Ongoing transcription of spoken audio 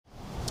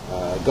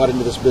got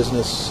into this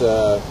business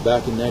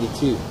back in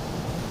 '92.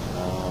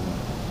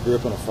 Grew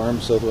up on a farm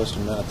in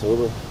southwestern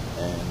Manitoba,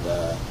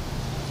 and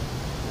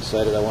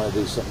decided I wanted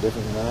to do something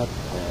different than that,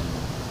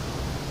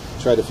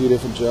 and tried a few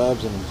different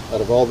jobs, and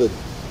out of all the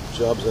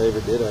jobs I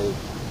ever did, I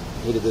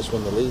hated this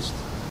one the least.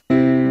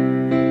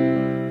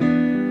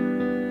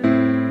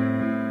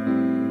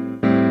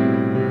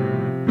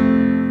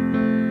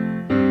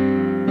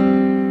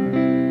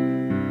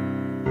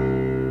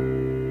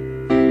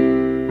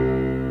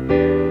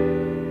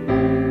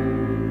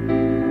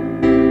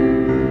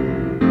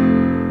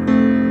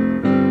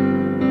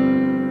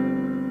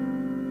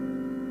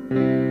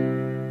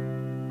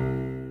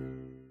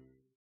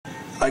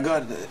 I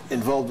got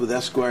involved with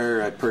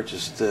Esquire. I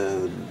purchased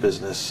the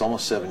business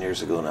almost 7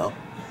 years ago now,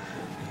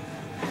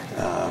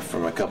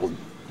 from a couple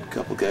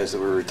guys that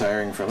were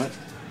retiring from it.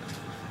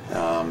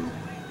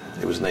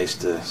 It was nice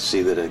to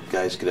see that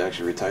guys could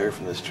actually retire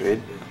from this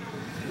trade.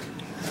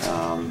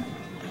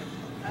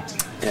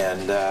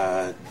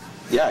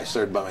 Yeah, I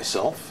started by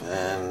myself,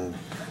 and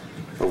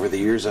over the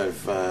years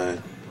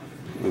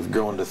we've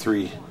grown to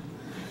three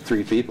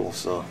people.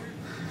 So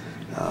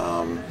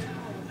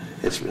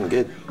it's been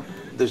good.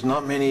 There's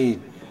not many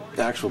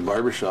actual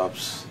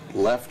barbershops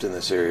left in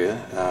this area.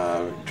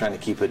 Trying to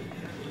keep it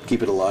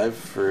alive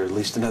for at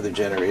least another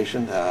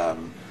generation.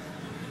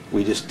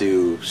 We just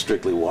do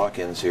strictly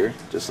walk-ins here,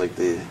 just like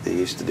they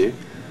used to do.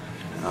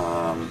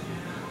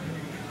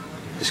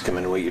 Just come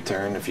in and wait your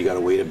turn. If you got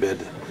to wait a bit,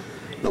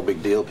 no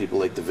big deal. People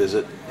like to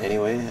visit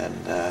anyway,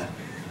 and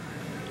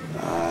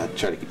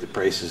try to keep the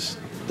prices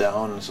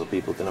down so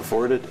people can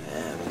afford it.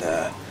 And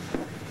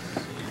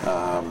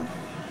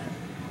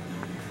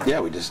yeah,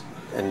 we just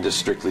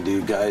strictly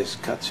do guys'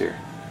 cuts here.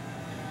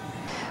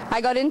 I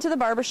got into the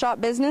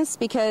barbershop business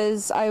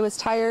because I was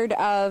tired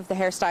of the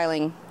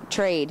hairstyling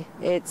trade.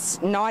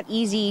 It's not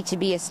easy to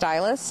be a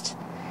stylist,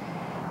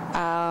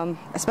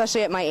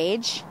 especially at my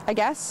age, I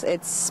guess.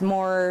 It's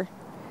more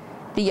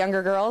the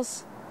younger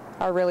girls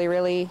are really,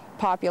 really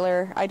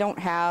popular. I don't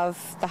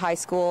have the high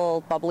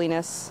school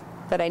bubbliness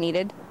that I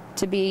needed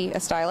to be a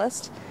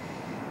stylist.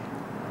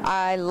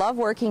 I love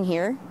working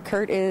here.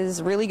 Curt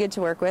is really good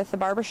to work with. The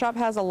barbershop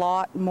has a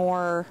lot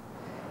more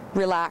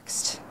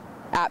relaxed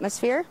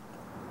atmosphere.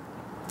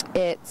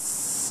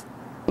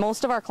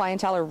 Most of our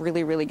clientele are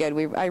really, really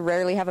good. I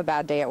rarely have a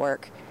bad day at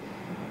work.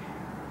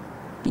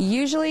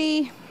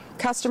 Usually,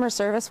 customer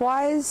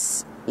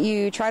service-wise,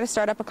 you try to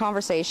start up a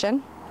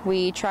conversation.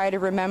 We try to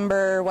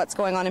remember what's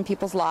going on in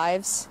people's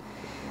lives.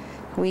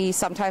 We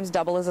sometimes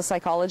double as a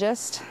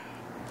psychologist.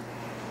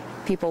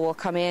 People will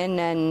come in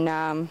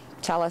and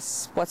tell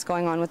us what's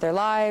going on with their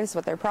lives,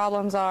 what their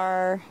problems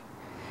are,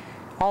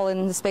 all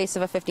in the space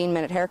of a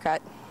 15-minute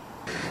haircut.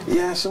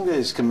 Yeah, some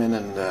guys come in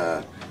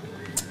and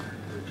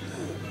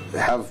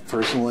have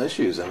personal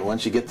issues, and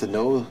once you get to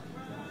know,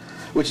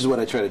 which is what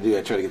I try to do,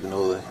 I try to get to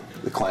know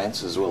the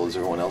clients as well as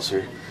everyone else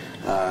here.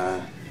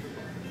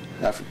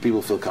 After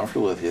people feel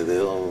comfortable with you,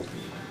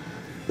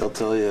 they'll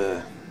tell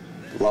you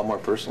a lot more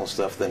personal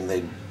stuff than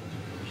they'd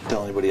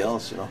tell anybody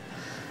else, you know.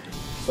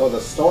 So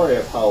the story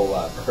of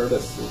how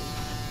Curtis,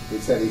 he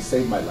said he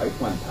saved my life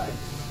one time.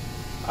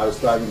 I was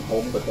driving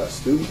home with a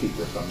student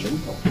teacher from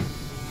Manitoba,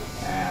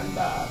 and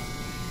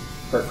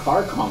her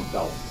car conked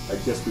out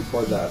like just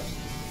before the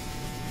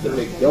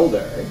big hill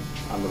there,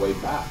 on the way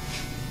back.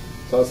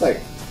 So it's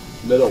like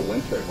middle of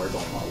winter, and we're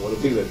going, well, what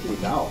are we going to do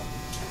now?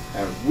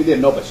 And we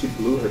didn't know, but she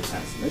blew her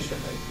transmission.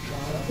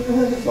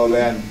 Right? So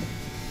then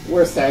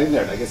we're standing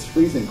there, like it's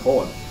freezing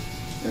cold,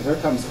 and here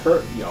comes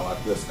Curt, you know,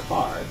 at this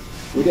car.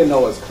 We didn't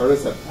know it was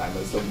Curtis at the time.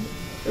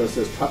 It was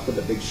this truck with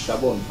a big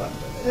shovel in front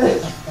of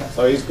it.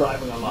 So he's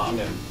driving along,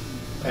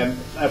 and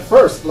at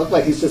first it looked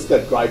like he's just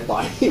going to drive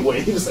by. He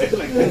waves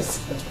like this.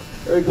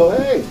 There we go,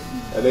 hey.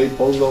 And then he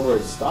pulls over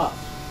and stops.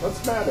 What's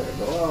the matter? I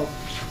go, well,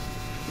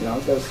 you know,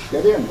 just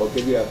get in. We'll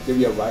give you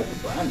a ride to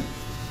Brandon.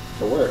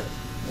 So we're,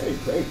 hey,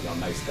 great, you know,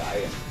 nice guy.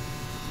 And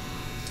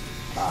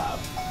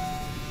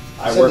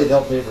I said they'd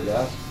help pay for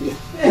gas. Yeah,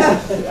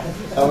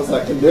 that was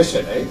the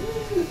condition, eh?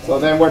 So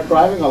then we're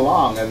driving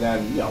along, and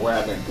then, you know, we're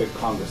having a good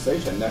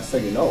conversation. Next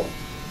thing you know,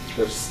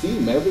 there's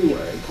steam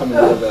everywhere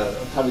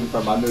coming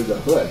from under the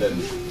hood,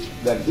 and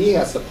then he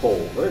has to pull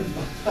over.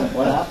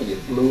 What happened? You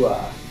blew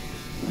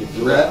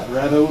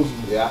Red hose.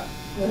 Yeah.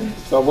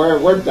 So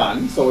we're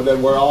done. So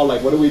then we're all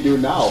like, what do we do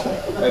now?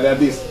 And then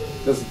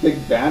this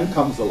big band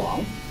comes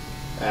along,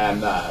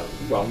 and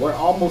well, we're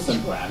almost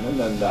in Brandon,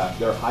 and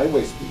they're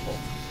highways people.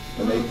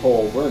 And they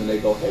pull over and they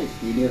go, hey,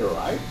 do you need a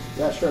ride?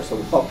 Yeah, sure. So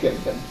we all get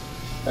in.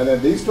 And then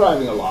he's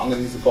driving along,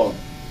 and he's going,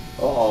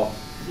 uh-oh,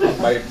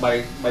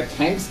 my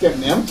tank's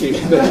getting empty.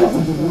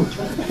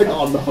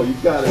 Oh no, you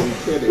gotta be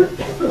kidding.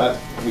 But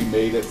we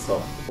made it,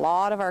 so. A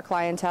lot of our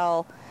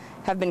clientele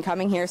have been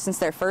coming here since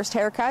their first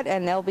haircut,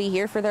 and they'll be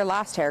here for their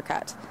last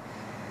haircut.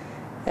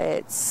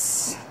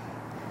 It's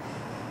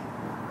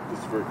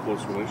a very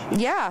close relationship.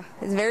 Yeah,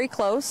 it's very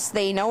close.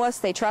 They know us,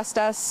 they trust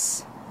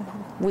us.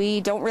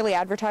 We don't really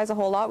advertise a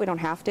whole lot. We don't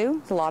have to.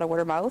 It's a lot of word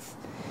of mouth.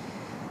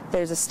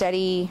 There's a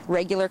steady,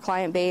 regular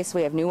client base.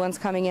 We have new ones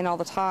coming in all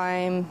the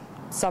time.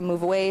 Some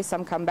move away,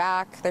 some come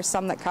back. There's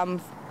some that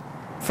come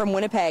from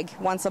Winnipeg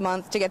once a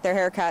month to get their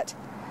hair cut.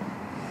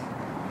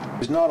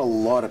 There's not a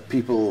lot of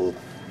people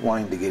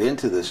wanting to get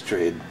into this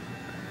trade.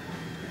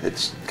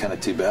 It's kind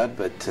of too bad,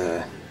 but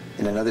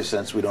in another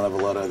sense, we don't have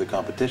a lot of other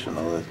competition,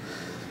 though.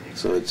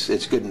 So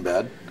it's good and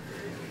bad.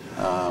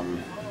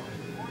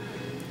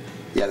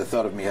 Yeah, the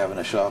thought of me having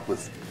a shop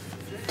with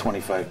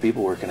 25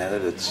 people working at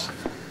it, it's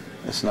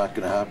not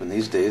going to happen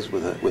these days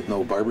with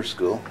no barber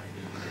school.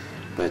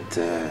 But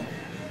a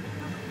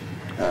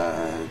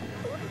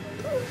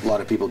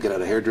lot of people get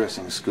out of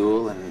hairdressing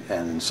school,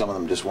 and some of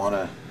them just want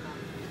to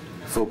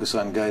focus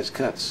on guys'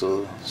 cuts,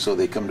 so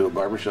they come to a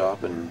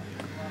barbershop and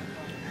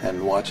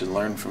watch and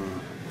learn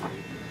from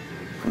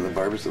the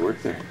barbers that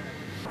work there.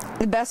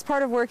 The best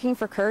part of working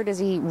for Curt is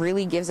he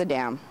really gives a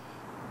damn.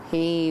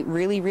 He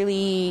really,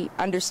 really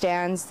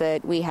understands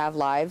that we have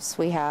lives,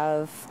 we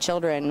have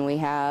children, we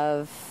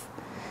have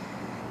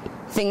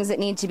things that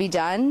need to be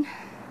done.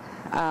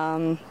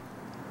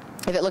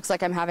 If it looks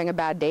like I'm having a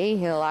bad day,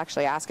 he'll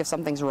actually ask if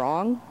something's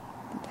wrong.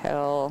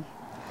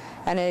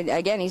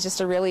 Again, he's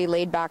just a really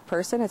laid-back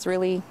person. It's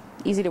really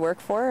easy to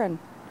work for and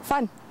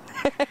fun.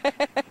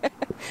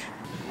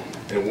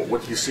 And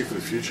what do you see for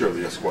the future of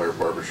the Esquire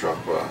Barbershop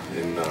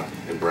in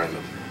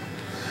Brandon?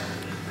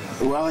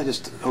 Well, I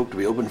just hope to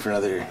be open for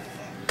another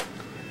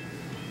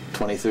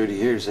 20, 30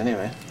 years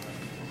anyway.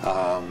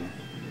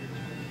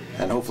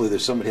 And hopefully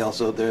there's somebody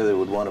else out there that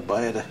would want to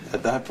buy it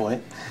at that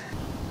point.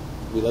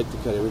 We like to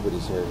cut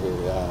everybody's hair here.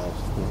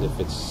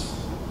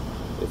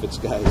 If it's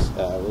guys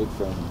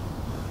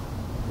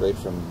right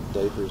from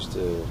diapers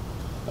to,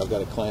 I've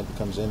got a client that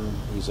comes in,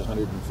 he's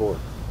 104.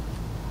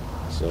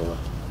 So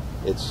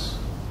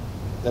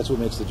that's what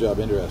makes the job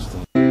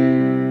interesting.